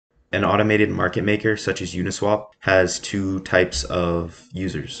An automated market maker such as Uniswap has two types of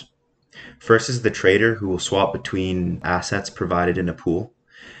users. First is the trader, who will swap between assets provided in a pool,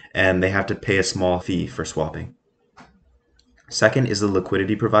 and they have to pay a small fee for swapping. Second is the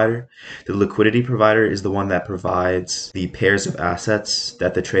liquidity provider. The liquidity provider is the one that provides the pairs of assets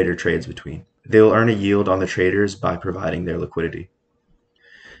that the trader trades between. They will earn a yield on the traders by providing their liquidity.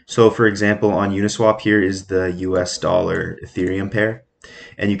 So for example, on Uniswap, here is the US dollar Ethereum pair,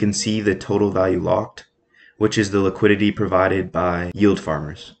 and you can see the total value locked, which is the liquidity provided by yield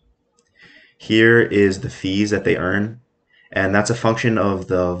farmers. Here is the fees that they earn, and that's a function of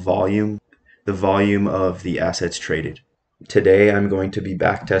the volume of the assets traded. Today, I'm going to be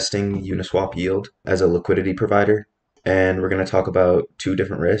backtesting Uniswap yield as a liquidity provider, and we're going to talk about two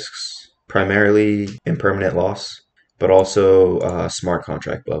different risks, primarily impermanent loss, but also smart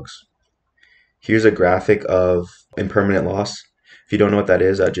contract bugs. Here's a graphic of impermanent loss. If you don't know what that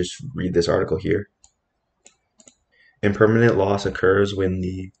is, just read this article here. Impermanent loss occurs when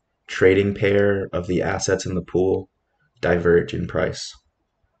the trading pair of the assets in the pool diverge in price.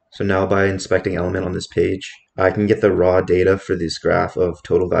 So now by inspecting element on this page, I can get the raw data for this graph of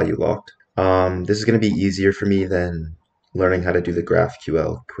total value locked. This is going to be easier for me than learning how to do the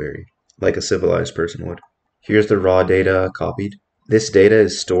GraphQL query, like a civilized person would. Here's the raw data copied. This data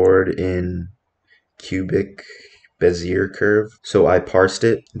is stored in cubic Bezier curve. So I parsed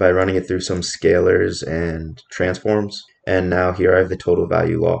it by running it through some scalars and transforms. And now here I have the total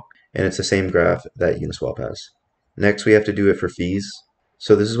value locked. And it's the same graph that Uniswap has. Next, we have to do it for fees.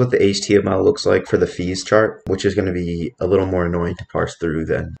 So this is what the HTML looks like for the fees chart, which is going to be a little more annoying to parse through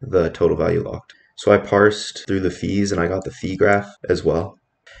than the total value locked. So I parsed through the fees and I got the fee graph as well.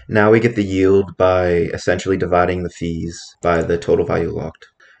 Now we get the yield by essentially dividing the fees by the total value locked.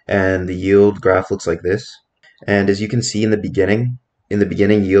 And the yield graph looks like this. And as you can see in the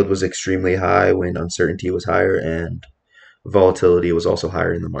beginning yield was extremely high when uncertainty was higher and volatility was also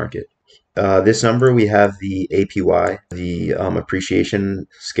higher in the market. This number, we have the APY, the appreciation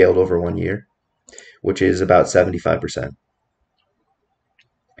scaled over 1 year, which is about 75%.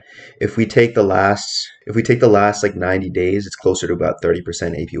 If we take the last like 90 days, it's closer to about 30%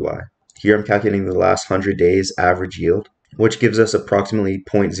 APY. Here I'm calculating the last 100 days average yield, which gives us approximately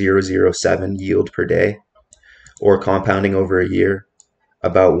 0.007 yield per day, or compounding over a year,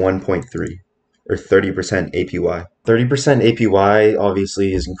 about 1.3, or 30% APY. 30% APY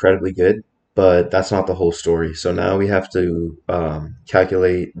obviously is incredibly good, but that's not the whole story. So now we have to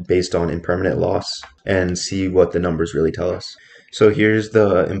calculate based on impermanent loss and see what the numbers really tell us. So here's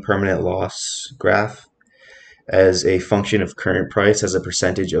the impermanent loss graph as a function of current price as a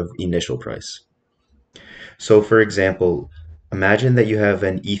percentage of initial price. So for example, imagine that you have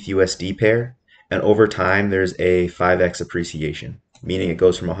an ETH-USD pair, and over time there's a 5x appreciation, meaning it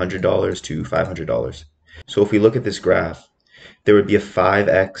goes from $100 to $500. So if we look at this graph, there would be a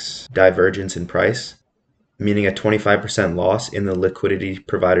 5x divergence in price, meaning a 25% loss in the liquidity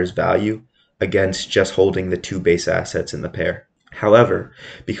provider's value against just holding the two base assets in the pair. However,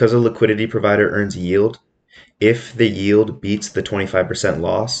 because a liquidity provider earns yield, if the yield beats the 25%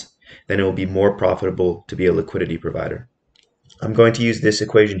 loss, then it will be more profitable to be a liquidity provider. I'm going to use this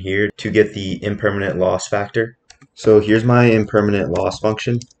equation here to get the impermanent loss factor. So here's my impermanent loss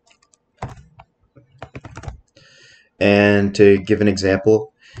function. And to give an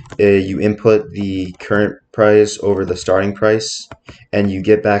example, you input the current price over the starting price, and you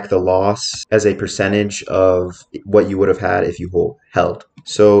get back the loss as a percentage of what you would have had if you held.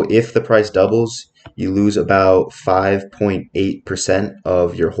 So if the price doubles, you lose about 5.8%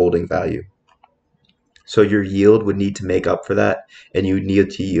 of your holding value. So your yield would need to make up for that, and you would need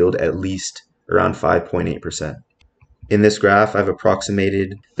to yield at least around 5.8%. In this graph, I've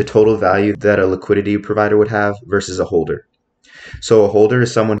approximated the total value that a liquidity provider would have versus a holder. So a holder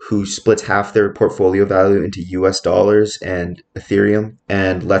is someone who splits half their portfolio value into US dollars and Ethereum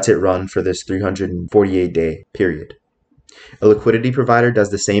and lets it run for this 348-day period. A liquidity provider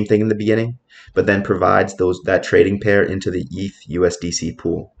does the same thing in the beginning, but then provides that trading pair into the ETH-USDC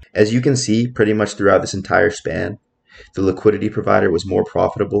pool. As you can see, pretty much throughout this entire span, the liquidity provider was more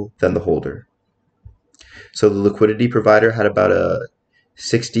profitable than the holder. So the liquidity provider had about a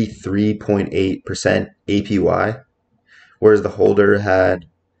 63.8% APY, whereas the holder had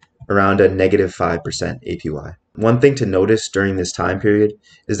around a negative 5% APY. One thing to notice during this time period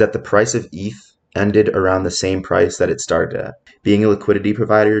is that the price of ETH ended around the same price that it started at. Being a liquidity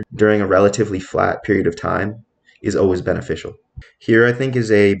provider during a relatively flat period of time is always beneficial. Here, I think,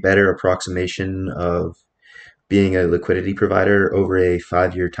 is a better approximation of being a liquidity provider over a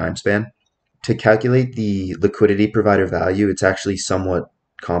 5-year time span. To calculate the liquidity provider value, it's actually somewhat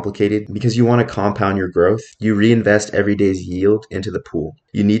complicated because you want to compound your growth. You reinvest every day's yield into the pool.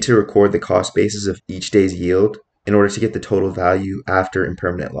 You need to record the cost basis of each day's yield in order to get the total value after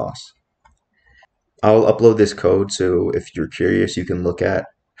impermanent loss. I'll upload this code, so if you're curious, you can look at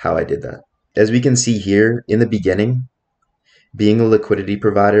how I did that. As we can see here, in the beginning, being a liquidity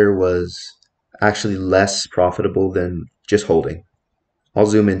provider was actually less profitable than just holding. I'll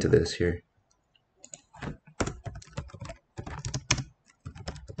zoom into this here.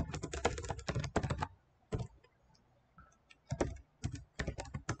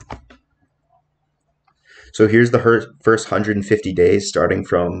 So here's the first 150 days starting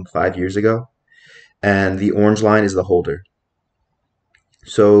from 5 years ago, and the orange line is the holder.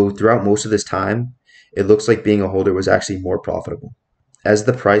 So throughout most of this time, it looks like being a holder was actually more profitable. As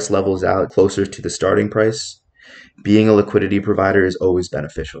the price levels out closer to the starting price, being a liquidity provider is always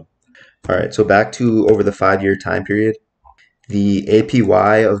beneficial. All right, so back to over the 5-year time period, the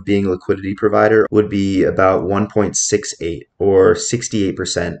APY of being a liquidity provider would be about 1.68 or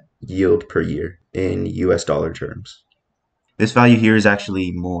 68% yield per year in US dollar terms. This value here is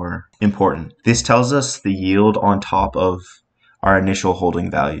actually more important. This tells us the yield on top of our initial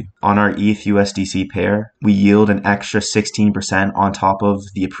holding value. On our ETH USDC pair, we yield an extra 16% on top of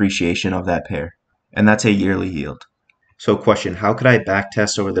the appreciation of that pair. And that's a yearly yield. So question, how could I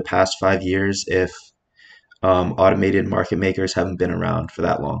backtest over the past 5 years if automated market makers haven't been around for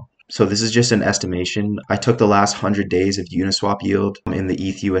that long? So this is just an estimation. I took the last 100 days of Uniswap yield in the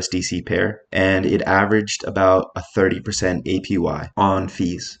ETH USDC pair, and it averaged about a 30% APY on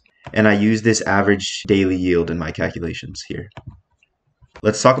fees. And I used this average daily yield in my calculations here.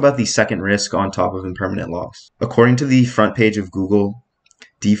 Let's talk about the second risk on top of impermanent loss. According to the front page of Google,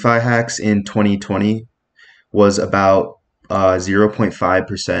 defi-hacks in 2020 was about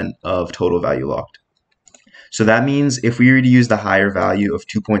 0.5% of total value locked. So that means if we were to use the higher value of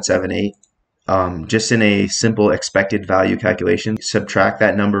 2.78, just in a simple expected value calculation, subtract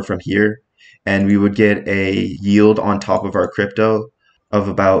that number from here, and we would get a yield on top of our crypto of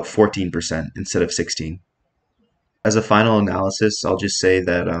about 14% instead of 16%. As a final analysis, I'll just say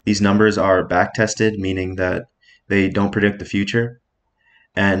that these numbers are backtested, meaning that they don't predict the future.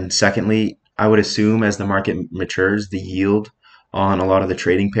 And secondly, I would assume as the market matures, the yield on a lot of the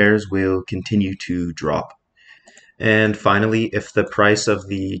trading pairs will continue to drop. And finally, if the price of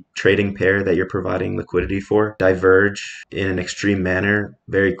the trading pair that you're providing liquidity for diverge in an extreme manner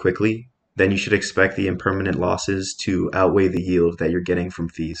very quickly, then you should expect the impermanent losses to outweigh the yield that you're getting from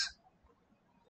fees.